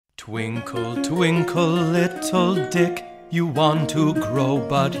Twinkle, twinkle, little Dick, you want to grow,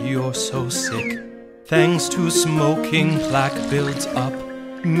 but you're so sick. Thanks to smoking, plaque builds up,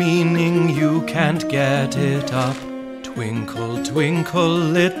 meaning you can't get it up. Twinkle, twinkle,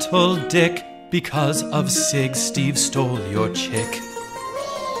 little Dick, because of cigs Steve stole your chick.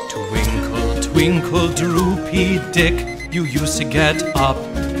 Twinkle, twinkle, droopy Dick, you used to get up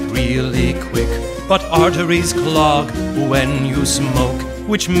really quick, but arteries clog when you smoke,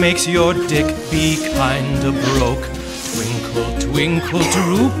 which makes your dick be kinda broke. Twinkle, twinkle,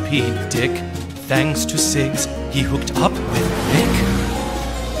 droopy Dick, thanks to cigs he hooked up with Vic.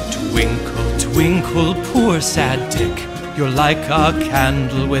 Twinkle, twinkle, poor sad Dick, you're like a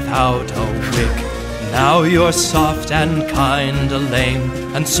candle without a wick. Now you're soft and kinda lame,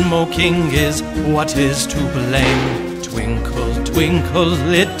 and smoking is what is to blame. Twinkle, twinkle,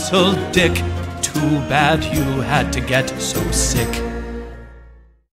 little Dick, too bad you had to get so sick.